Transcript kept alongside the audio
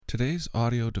Today's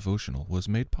audio devotional was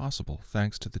made possible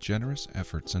thanks to the generous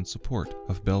efforts and support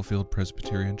of Bellefield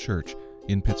Presbyterian Church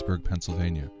in Pittsburgh,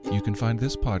 Pennsylvania. You can find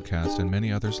this podcast and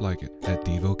many others like it at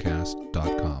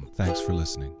devocast.com. Thanks for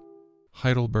listening.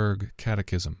 Heidelberg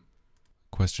Catechism.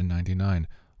 Question 99.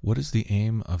 What is the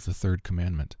aim of the third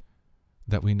commandment?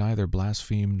 That we neither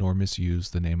blaspheme nor misuse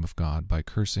the name of God by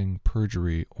cursing,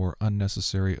 perjury, or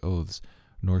unnecessary oaths,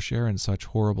 nor share in such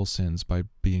horrible sins by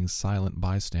being silent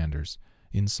bystanders.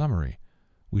 In summary,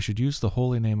 we should use the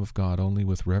holy name of God only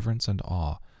with reverence and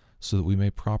awe, so that we may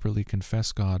properly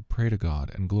confess God, pray to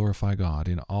God, and glorify God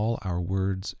in all our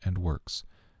words and works.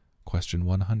 Question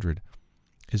 100.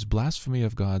 Is blasphemy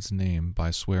of God's name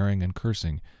by swearing and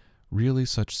cursing really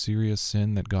such serious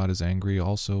sin that God is angry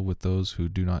also with those who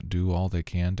do not do all they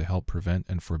can to help prevent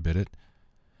and forbid it?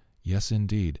 Yes,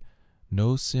 indeed.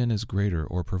 No sin is greater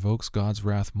or provokes God's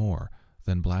wrath more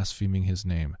than blaspheming his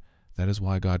name. That is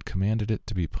why God commanded it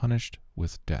to be punished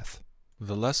with death.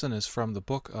 The lesson is from the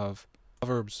book of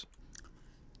Proverbs.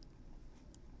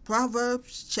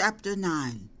 Proverbs chapter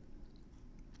 9.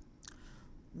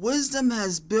 Wisdom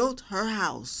has built her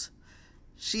house.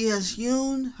 She has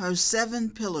hewn her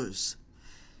 7 pillars.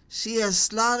 She has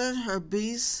slaughtered her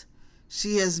beasts.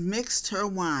 She has mixed her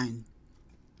wine.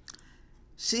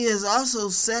 She has also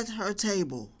set her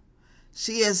table.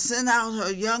 She has sent out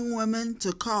her young women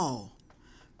to call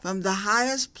from the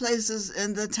highest places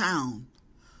in the town.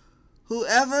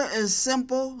 Whoever is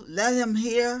simple, let him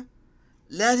hear.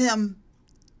 Let him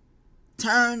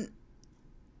turn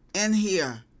and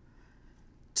hear.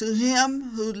 To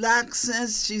him who lacks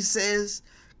sense, she says,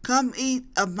 come eat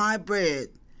of my bread,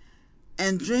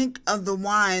 and drink of the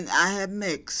wine I have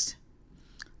mixed.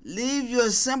 Leave your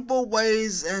simple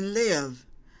ways and live,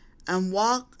 and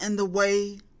walk in the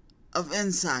way of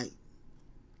insight.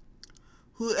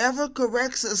 Whoever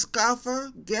corrects a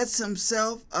scoffer gets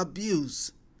himself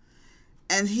abuse,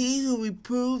 and he who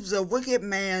reproves a wicked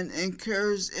man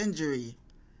incurs injury.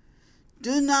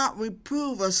 Do not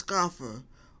reprove a scoffer,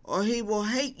 or he will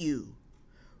hate you.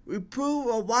 Reprove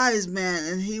a wise man,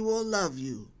 and he will love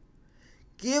you.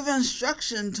 Give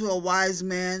instruction to a wise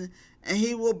man, and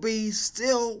he will be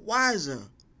still wiser.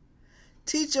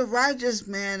 Teach a righteous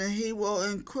man, and he will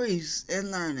increase in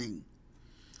learning.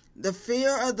 The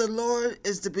fear of the Lord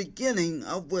is the beginning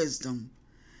of wisdom,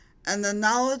 and the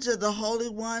knowledge of the Holy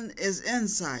One is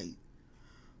insight.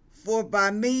 For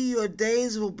by me your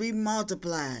days will be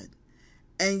multiplied,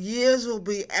 and years will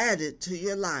be added to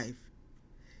your life.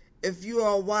 If you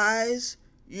are wise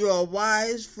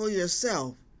for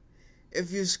yourself.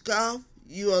 If you scoff,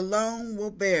 you alone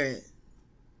will bear it.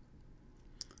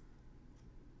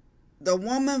 The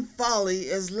woman folly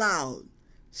is loud.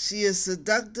 She is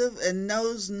seductive and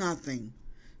knows nothing.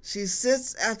 She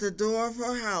sits at the door of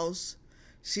her house.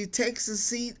 She takes a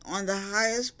seat on the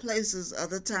highest places of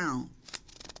the town,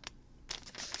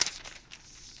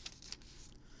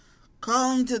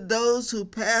 calling to those who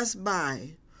pass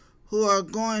by, who are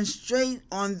going straight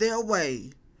on their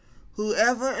way.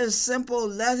 Whoever is simple,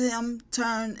 let him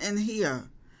turn and hear.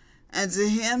 And to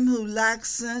him who lacks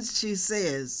sense, she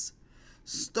says,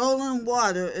 stolen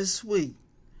water is sweet,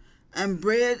 and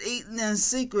bread eaten in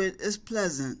secret is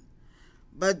pleasant.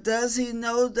 But does he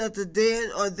know that the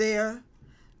dead are there,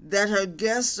 that her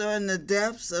guests are in the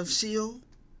depths of Sheol?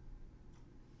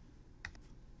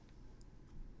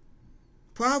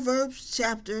 Proverbs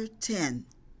chapter 10.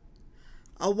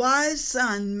 A wise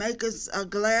son maketh a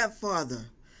glad father,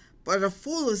 but a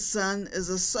foolish son is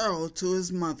a sorrow to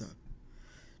his mother.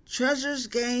 Treasures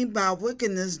gained by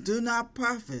wickedness do not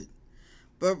profit,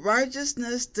 but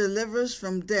righteousness delivers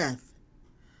from death.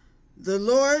 The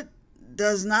Lord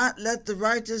does not let the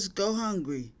righteous go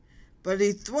hungry, but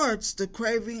he thwarts the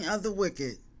craving of the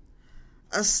wicked.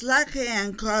 A slack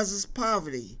hand causes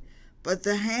poverty, but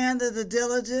the hand of the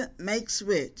diligent makes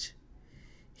rich.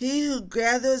 He who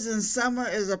gathers in summer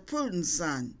is a prudent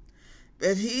son,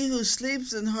 but he who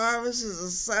sleeps in harvest is a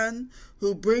son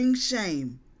who brings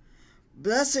shame.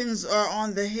 Blessings are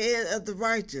on the head of the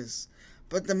righteous,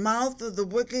 but the mouth of the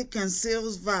wicked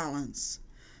conceals violence.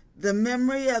 The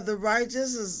memory of the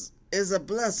righteous is a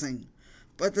blessing,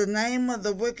 but the name of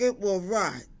the wicked will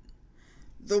rot.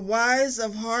 The wise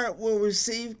of heart will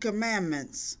receive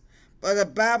commandments, but a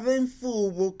babbling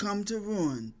fool will come to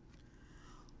ruin.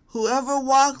 Whoever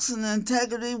walks in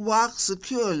integrity walks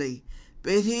securely,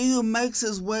 but he who makes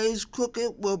his ways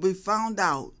crooked will be found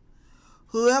out.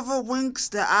 Whoever winks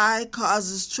the eye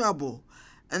causes trouble,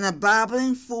 and a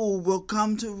babbling fool will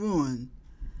come to ruin.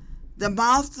 The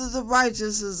mouth of the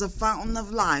righteous is a fountain of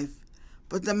life,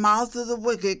 but the mouth of the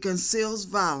wicked conceals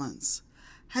violence.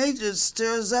 Hatred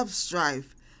stirs up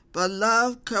strife, but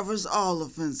love covers all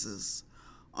offenses.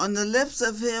 On the lips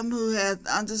of him who hath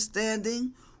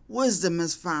understanding, wisdom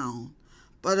is found,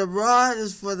 but a rod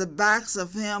is for the backs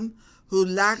of him who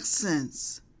lacks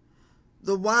sense.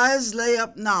 The wise lay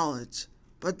up knowledge,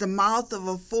 but the mouth of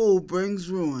a fool brings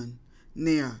ruin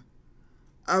near.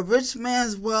 A rich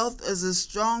man's wealth is a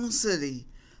strong city,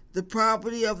 the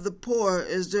property of the poor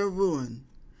is their ruin.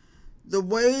 The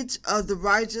wage of the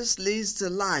righteous leads to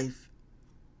life,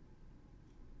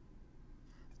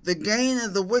 the gain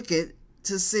of the wicked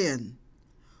to sin.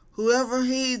 Whoever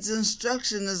heeds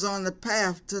instruction is on the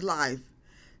path to life,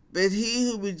 but he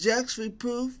who rejects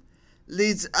reproof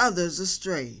leads others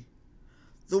astray.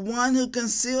 The one who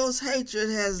conceals hatred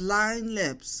has lying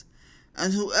lips,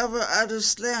 and whoever utters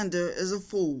slander is a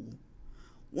fool.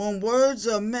 When words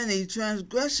are many,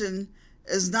 transgression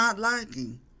is not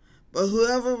lacking, but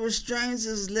whoever restrains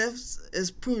his lips is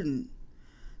prudent.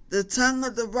 The tongue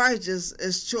of the righteous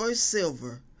is choice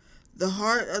silver, the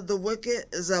heart of the wicked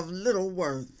is of little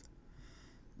worth.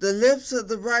 The lips of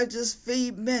the righteous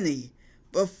feed many,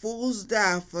 but fools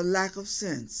die for lack of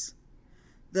sense.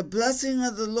 The blessing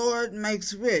of the Lord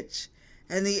makes rich,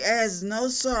 and he adds no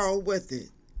sorrow with it.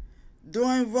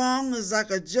 Doing wrong is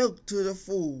like a joke to the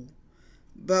fool,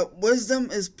 but wisdom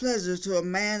is pleasure to a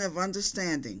man of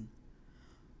understanding.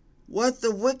 What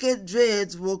the wicked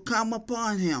dreads will come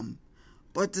upon him,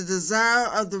 but the desire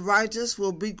of the righteous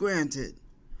will be granted.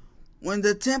 When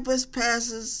the tempest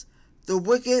passes, the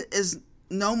wicked is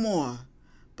no more,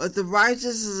 but the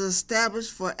righteous is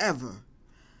established forever.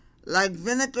 Like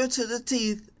vinegar to the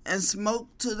teeth and smoke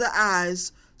to the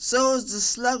eyes, so is the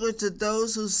sluggard to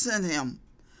those who send him.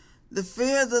 The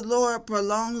fear of the Lord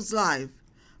prolongs life,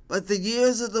 but the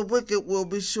years of the wicked will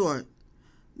be short.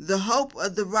 The hope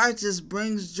of the righteous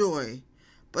brings joy,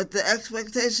 but the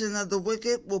expectation of the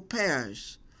wicked will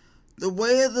perish. The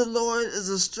way of the Lord is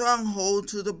a stronghold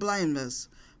to the blameless,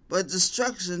 but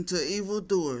destruction to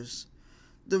evildoers.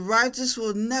 The righteous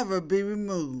will never be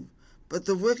removed, but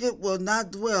the wicked will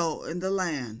not dwell in the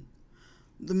land.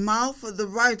 The mouth of the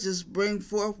righteous brings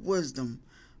forth wisdom,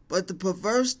 but the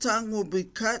perverse tongue will be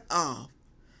cut off.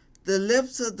 The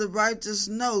lips of the righteous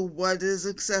know what is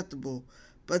acceptable,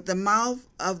 but the mouth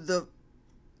of the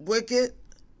wicked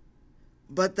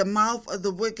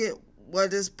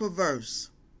what is perverse.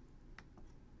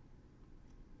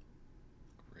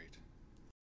 Great.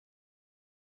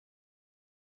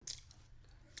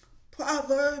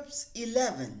 Proverbs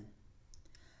 11.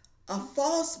 A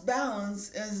false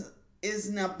balance is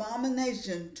an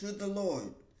abomination to the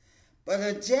Lord, but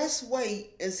a just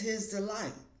weight is his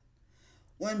delight.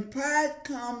 When pride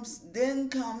comes, then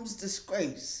comes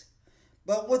disgrace,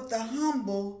 but with the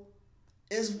humble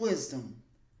is wisdom.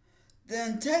 The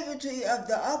integrity of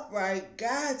the upright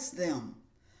guides them,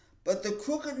 but the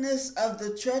crookedness of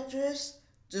the treacherous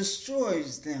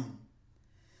destroys them.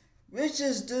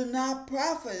 Riches do not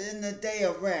profit in the day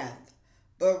of wrath,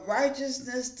 but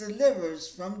righteousness delivers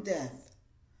from death.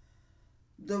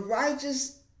 The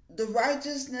righteousness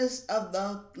of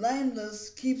the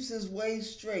blameless keeps his way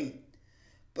straight,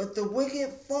 but the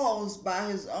wicked falls by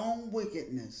his own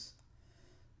wickedness.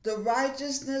 The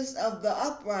righteousness of the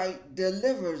upright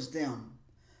delivers them,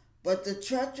 but the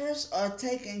treacherous are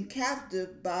taken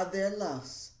captive by their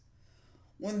lusts.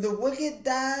 When the wicked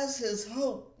dies, his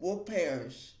hope will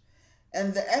perish,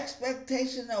 and the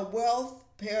expectation of wealth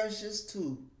perishes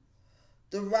too.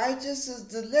 The righteous is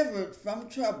delivered from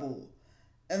trouble,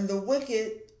 and the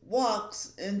wicked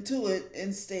walks into it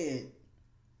instead.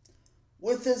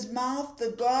 With his mouth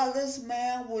the godless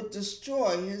man would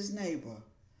destroy his neighbor,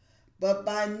 but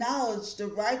by knowledge the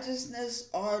righteous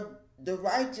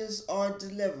are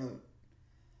delivered.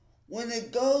 When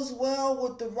it goes well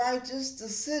with the righteous, the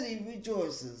city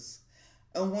rejoices,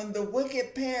 and when the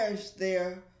wicked perish,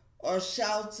 there are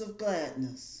shouts of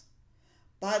gladness.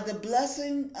 By the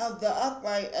blessing of the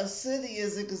upright a city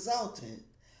is exalted,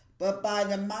 but by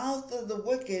the mouth of the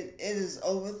wicked it is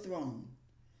overthrown.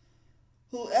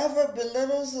 Whoever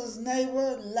belittles his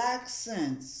neighbor lacks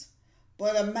sense,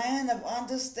 but a man of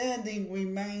understanding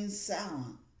remains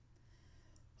silent.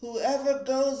 Whoever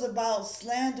goes about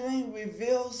slandering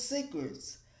reveals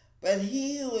secrets, but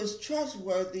he who is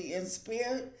trustworthy in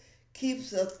spirit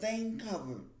keeps a thing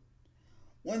covered.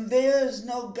 When there is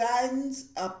no guidance,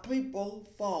 a people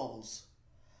falls,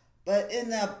 but in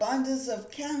the abundance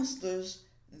of counselors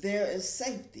there is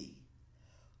safety.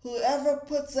 Whoever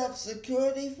puts up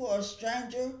security for a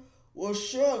stranger will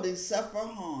surely suffer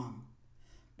harm,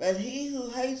 but he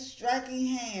who hates striking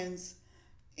hands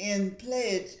in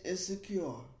pledge is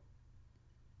secure.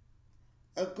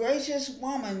 A gracious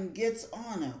woman gets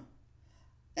honor,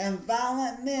 and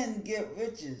violent men get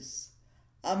riches.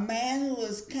 A man who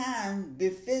is kind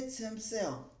befits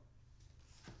himself.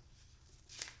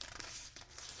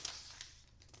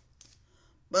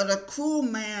 But a cruel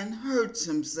man hurts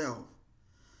himself.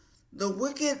 The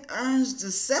wicked earns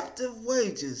deceptive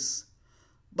wages,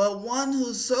 but one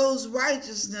who sows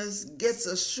righteousness gets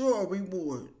a sure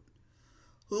reward.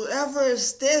 Whoever is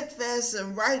steadfast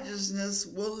in righteousness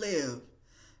will live,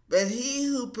 but he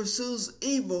who pursues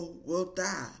evil will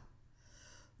die.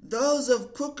 Those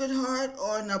of crooked heart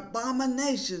are an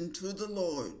abomination to the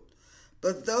Lord,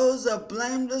 but those of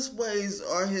blameless ways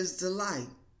are his delight.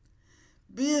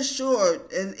 Be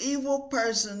assured, an evil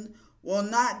person will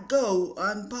not go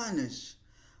unpunished,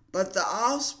 but the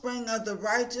offspring of the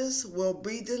righteous will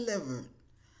be delivered.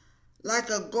 Like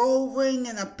a gold ring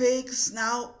in a pig's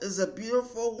snout is a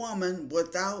beautiful woman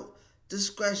without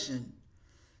discretion.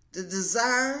 The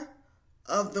desire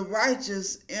of the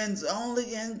righteous ends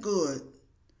only in good,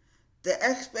 the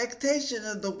expectation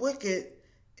of the wicked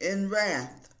in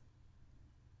wrath.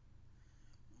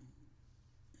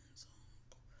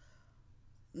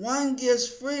 One gives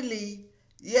freely,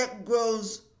 yet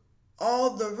grows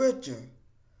all the richer.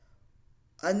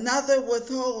 Another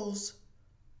withholds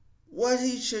what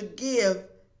he should give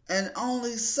and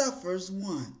only suffers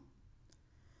want.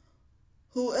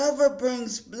 Whoever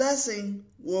brings blessing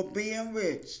will be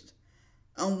enriched,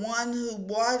 and one who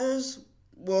waters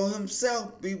will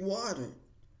himself be watered.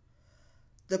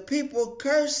 The people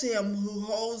curse him who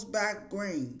holds back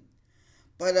grain,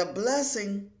 but a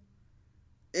blessing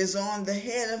is on the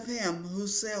head of him who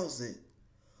sells it.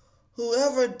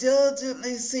 Whoever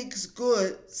diligently seeks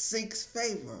good seeks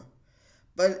favor,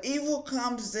 but evil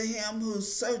comes to him who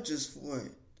searches for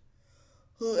it.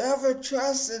 Whoever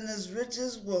trusts in his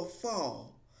riches will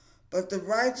fall, but the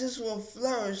righteous will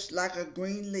flourish like a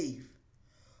green leaf.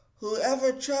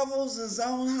 Whoever troubles his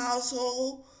own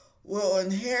household will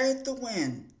inherit the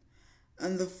wind,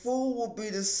 and the fool will be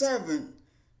the servant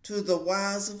to the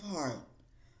wise of heart.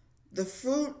 The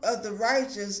fruit of the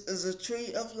righteous is a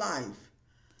tree of life,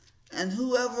 and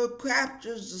whoever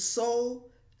captures the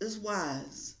soul is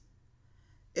wise.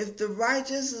 If the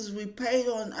righteous is repaid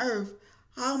on earth,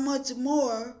 how much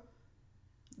more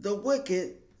the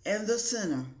wicked and the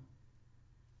sinner?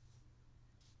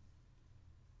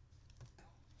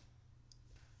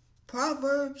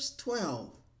 Proverbs 12.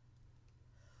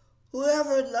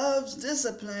 Whoever loves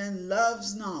discipline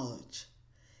loves knowledge,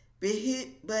 but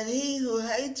he who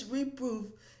hates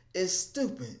reproof is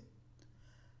stupid.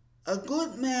 A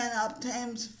good man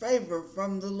obtains favor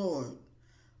from the Lord,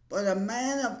 but a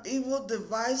man of evil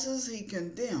devices he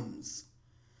condemns.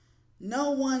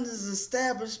 No one is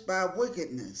established by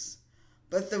wickedness,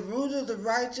 but the root of the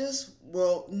righteous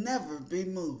will never be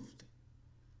moved.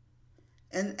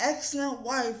 An excellent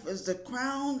wife is the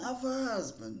crown of her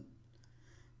husband,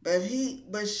 but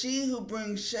she who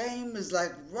brings shame is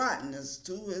like rottenness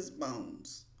to his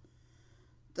bones.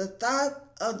 The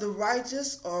thought of the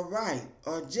righteous are right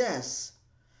or just.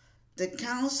 The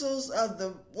counsels of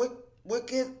the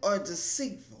wicked are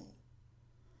deceitful.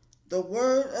 The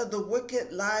word of the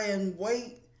wicked lie in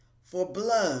wait for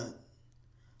blood,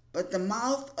 but the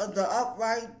mouth of the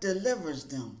upright delivers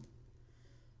them.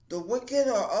 The wicked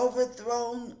are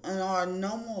overthrown and are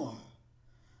no more,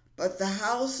 but the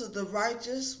house of the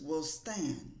righteous will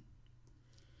stand.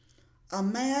 A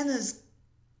man is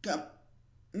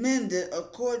commended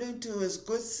according to his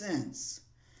good sense,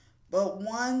 but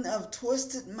one of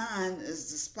twisted mind is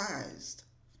despised.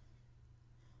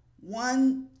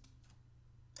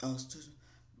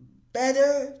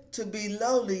 Better to be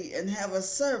lowly and have a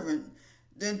servant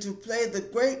than to play the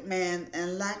great man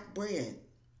and lack bread.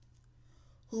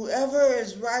 Whoever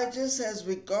is righteous has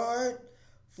regard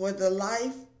for the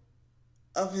life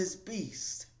of his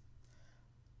beast,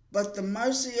 but the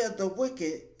mercy of the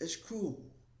wicked is cruel.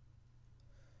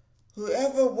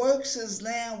 Whoever works his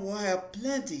land will have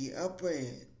plenty of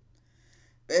bread,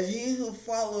 but he who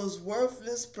follows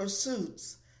worthless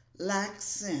pursuits lacks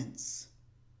sense.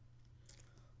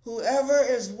 Whoever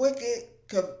is wicked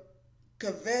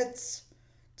covets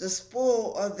the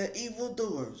spoil of the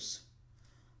evildoers,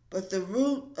 but the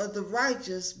root of the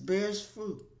righteous bears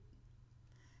fruit.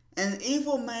 An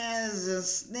evil man is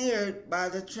ensnared by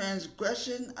the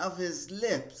transgression of his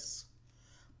lips,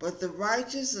 but the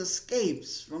righteous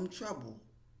escapes from trouble.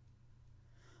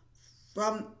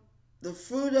 From the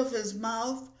fruit of his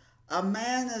mouth a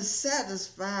man is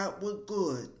satisfied with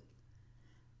good,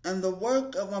 and the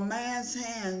work of a man's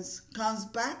hands comes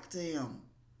back to him.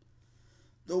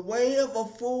 The way of a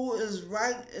fool is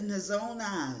right in his own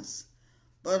eyes,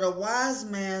 but a wise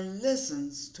man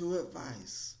listens to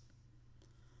advice.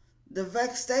 The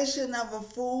vexation of a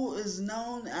fool is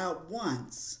known at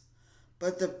once,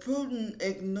 but the prudent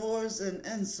ignores an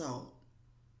insult.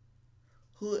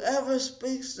 Whoever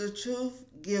speaks the truth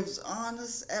gives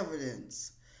honest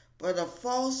evidence, but a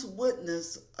false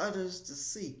witness utters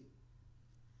deceit.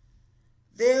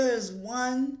 There is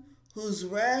one whose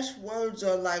rash words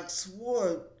are like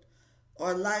sword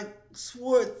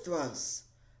thrusts,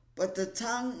 but the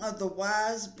tongue of the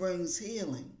wise brings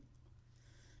healing.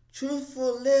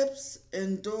 Truthful lips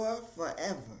endure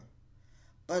forever,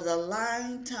 but a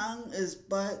lying tongue is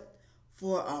but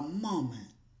for a moment.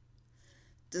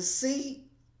 Deceit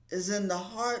is in the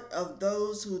heart of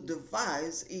those who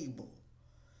devise evil,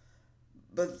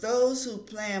 but those who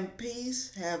plan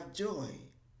peace have joy.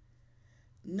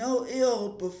 No ill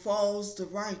befalls the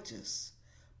righteous,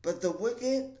 but the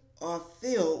wicked are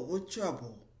filled with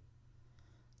trouble.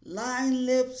 Lying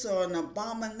lips are an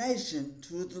abomination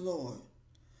to the Lord,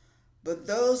 but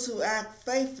those who act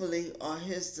faithfully are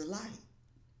his delight.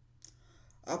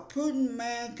 A prudent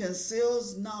man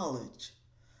conceals knowledge,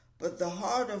 but the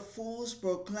heart of fools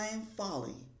proclaim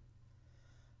folly.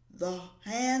 The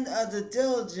hand of the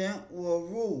diligent will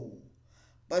rule,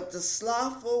 but the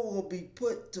slothful will be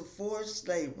put to forced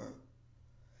labor.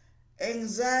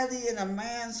 Anxiety in a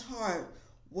man's heart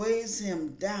weighs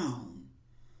him down,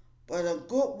 but a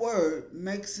good word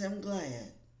makes him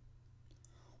glad.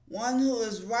 One who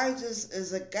is righteous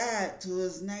is a guide to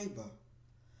his neighbor,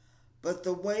 but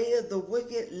the way of the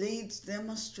wicked leads them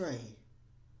astray.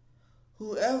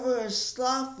 Whoever is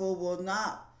slothful will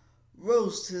not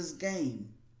roast his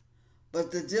game,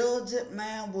 but the diligent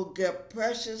man will get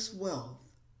precious wealth.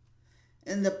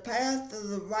 In the path of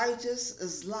the righteous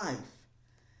is life,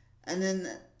 and in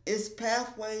its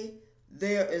pathway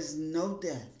there is no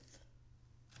death.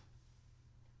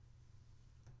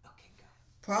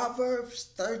 Proverbs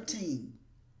 13.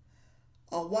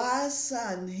 A wise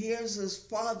son hears his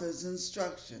father's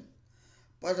instruction,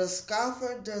 but a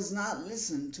scoffer does not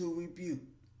listen to rebuke.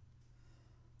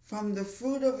 From the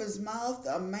fruit of his mouth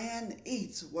a man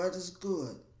eats what is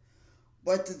good,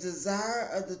 but the desire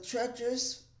of the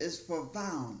treacherous is for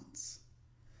violence.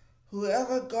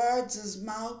 Whoever guards his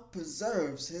mouth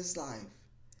preserves his life.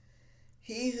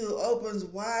 He who opens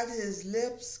wide his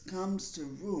lips comes to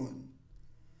ruin.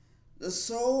 The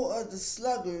soul of the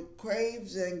sluggard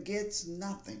craves and gets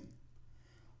nothing,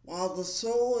 while the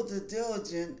soul of the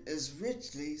diligent is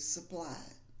richly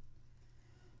supplied.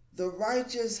 The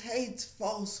righteous hates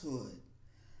falsehood,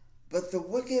 but the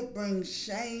wicked brings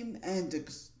shame and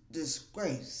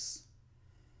disgrace.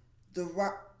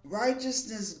 The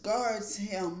righteousness guards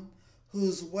him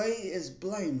whose way is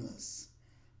blameless,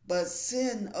 but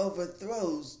sin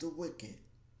overthrows the wicked.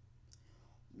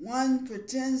 One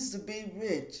pretends to be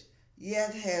rich,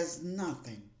 yet has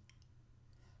nothing.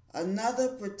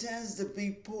 Another pretends to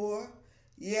be poor,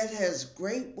 yet has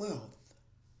great wealth.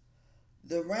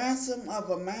 The ransom of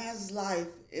a man's life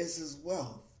is his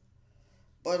wealth,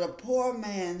 but a poor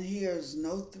man hears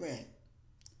no threat.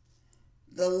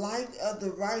 The light of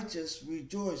the righteous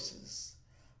rejoices,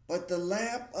 but the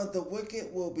lamp of the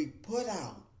wicked will be put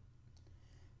out.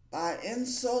 By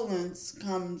insolence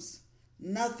comes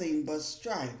nothing but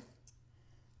strife,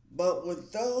 but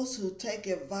with those who take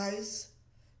advice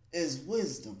is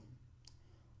wisdom.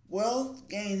 Wealth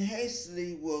gained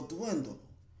hastily will dwindle,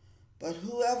 but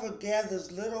whoever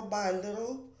gathers little by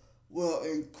little will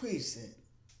increase it.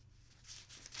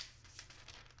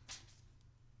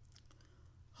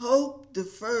 Hope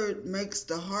deferred makes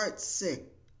the heart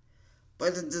sick,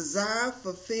 but a desire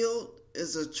fulfilled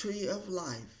is a tree of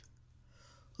life.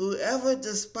 Whoever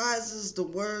despises the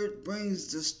word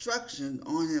brings destruction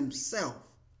on himself,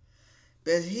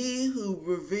 but he who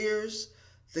reveres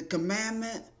the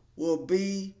commandment will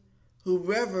be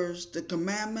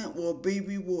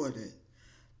rewarded.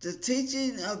 The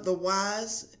teaching of the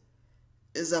wise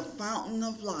is a fountain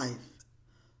of life,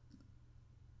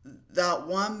 that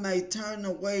one may turn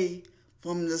away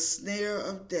from the snare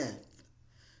of death.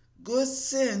 Good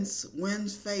sense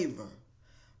wins favor,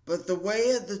 but the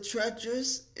way of the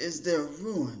treacherous is their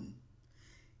ruin.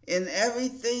 In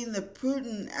everything the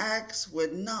prudent acts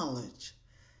with knowledge,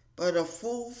 but a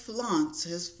fool flaunts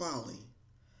his folly.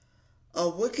 A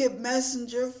wicked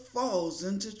messenger falls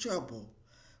into trouble,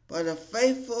 but a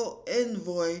faithful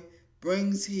envoy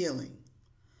brings healing.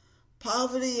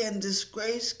 Poverty and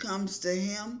disgrace comes to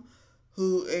him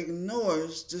who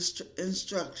ignores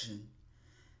instruction,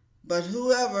 but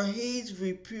whoever heeds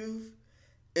reproof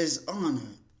is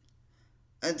honored.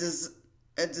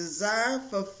 A desire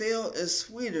fulfilled is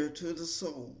sweeter to the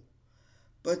soul,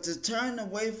 but to turn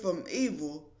away from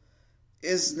evil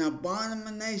is an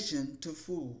abomination to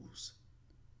fools.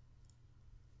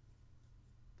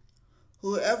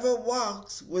 Whoever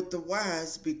walks with the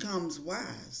wise becomes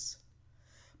wise,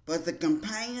 but the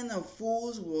companion of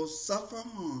fools will suffer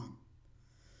harm.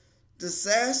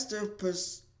 Disaster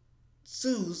pursues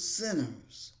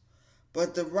sinners,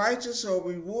 but the righteous are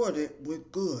rewarded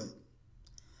with good.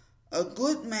 A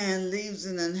good man leaves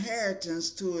an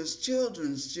inheritance to his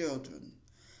children's children,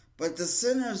 but the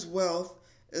sinner's wealth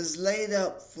is laid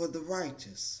up for the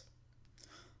righteous.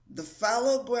 The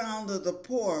fallow ground of the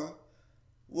poor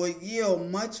will yield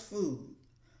much food,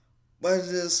 but it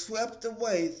is swept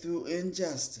away through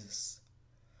injustice.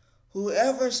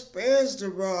 Whoever spares the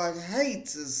rod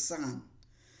hates his son,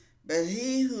 but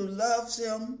he who loves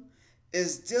him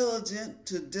is diligent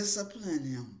to discipline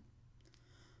him.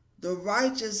 The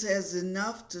righteous has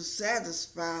enough to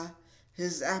satisfy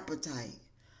his appetite,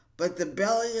 but the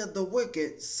belly of the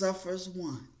wicked suffers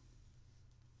want.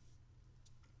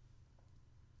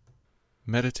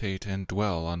 Meditate and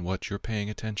dwell on what you're paying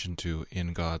attention to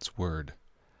in God's Word.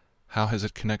 How has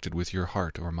it connected with your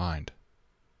heart or mind?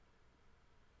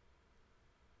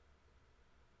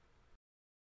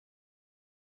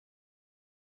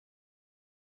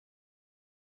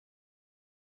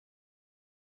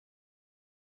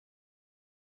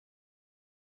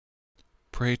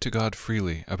 Pray to God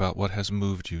freely about what has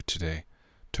moved you today.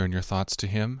 Turn your thoughts to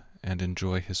Him and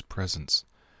enjoy His presence.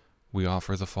 We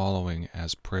offer the following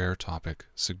as prayer topic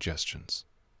suggestions.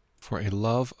 For a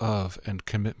love of and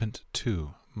commitment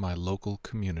to my local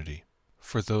community.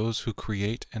 For those who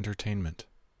create entertainment.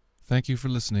 Thank you for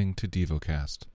listening to DevoCast.